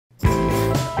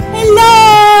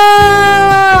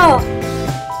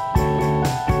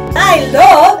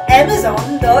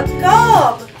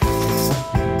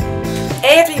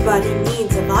everybody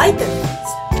needs vitamins.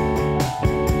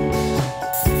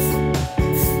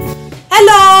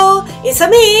 Hello, it's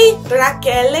me,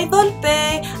 Rachele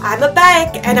Volpe. I'm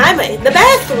back and I'm in the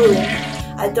bathroom.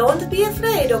 Don't be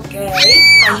afraid, okay?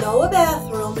 I know a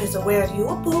bathroom is where you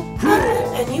poop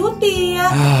and you pee.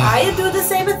 I do the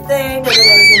same thing, and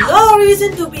there's no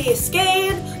reason to be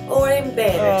scared or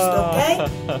embarrassed, okay?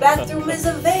 Bathroom is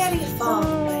a very fun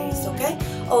place, okay?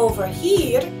 Over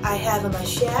here, I have my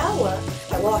shower.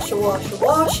 I wash,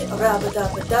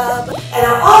 rub-a-dub-a-dub. And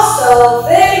I'm also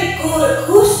very good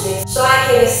acoustics, so I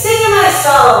can sing my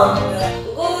song.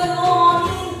 Good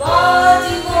morning,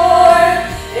 Baltimore.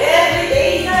 Every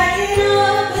day I get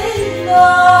up and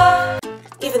go.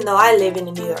 Even though I live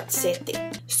in New York City.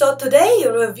 So today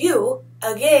a review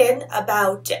again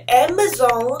about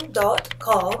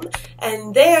Amazon.com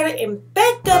and their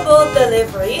impeccable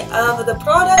delivery of the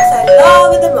products I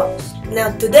love the most.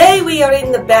 Now today we are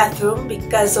in the bathroom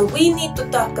because we need to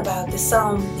talk about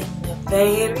something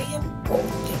very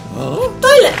important.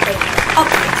 Toilet paper.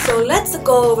 Okay, so let's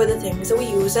go over the things we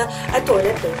use a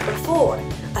toilet paper for.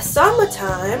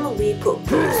 Summertime we poop,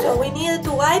 so we need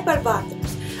to wipe our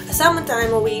bottoms.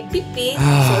 Summertime we pee-pee,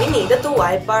 so we need to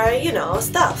wipe our,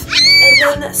 stuff.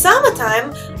 And then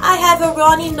summertime, I have a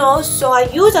runny nose, so I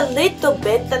use a little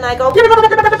bit and I go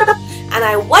and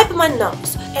I wipe my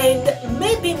nose. And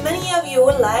maybe many of you,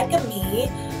 like me,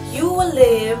 you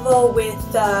live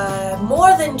with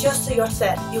more than just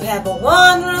yourself. You have a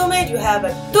 1 roommate, you have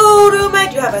a 2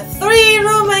 roommate, you have a 3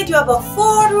 roommate, you have a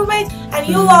 4 roommate, and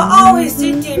you are always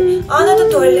sitting under the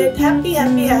toilet, happy,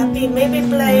 maybe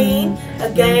playing a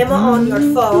game on your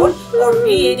phone or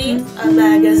reading a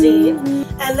magazine.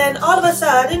 And then all of a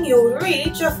sudden you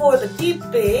reach for the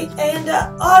TP and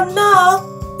oh no,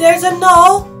 there's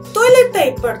no toilet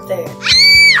paper there.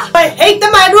 I hate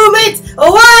my roommates!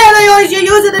 Why are they always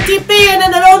using the TP and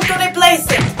then they don't replace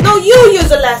it? No, you use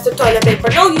the last toilet paper.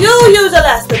 No, you use the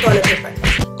last toilet paper.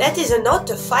 That is not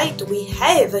a fight we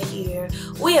have here.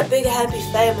 We are a big happy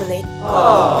family.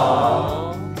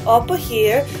 Aww. Up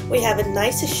here we have a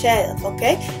nice shelf,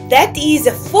 okay? That is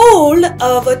full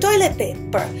of toilet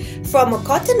paper from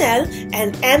Cottonelle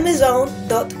and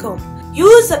Amazon.com.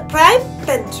 Use a Prime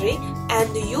Pantry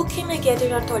and you can get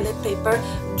your toilet paper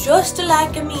just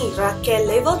like me,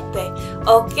 Rachele Volpe.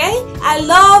 Okay? I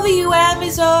love you,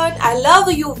 Amazon. I love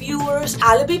you, viewers.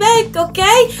 I'll be back,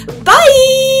 okay?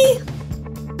 Bye!